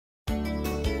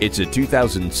It's a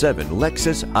 2007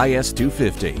 Lexus IS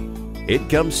 250. It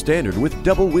comes standard with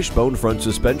double wishbone front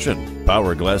suspension,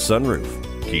 power glass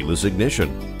sunroof, keyless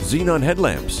ignition, xenon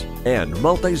headlamps, and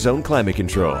multi-zone climate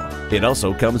control. It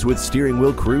also comes with steering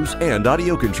wheel cruise and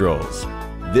audio controls.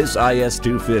 This IS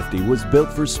 250 was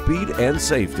built for speed and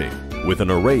safety, with an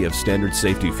array of standard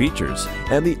safety features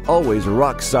and the always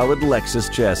rock-solid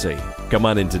Lexus chassis. Come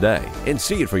on in today and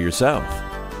see it for yourself.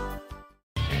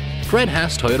 Fred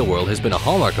Haas Toyota World has been a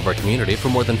hallmark of our community for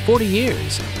more than 40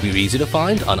 years. We're easy to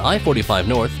find on I-45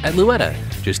 North at Louetta,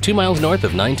 just 2 miles north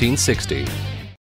of 1960.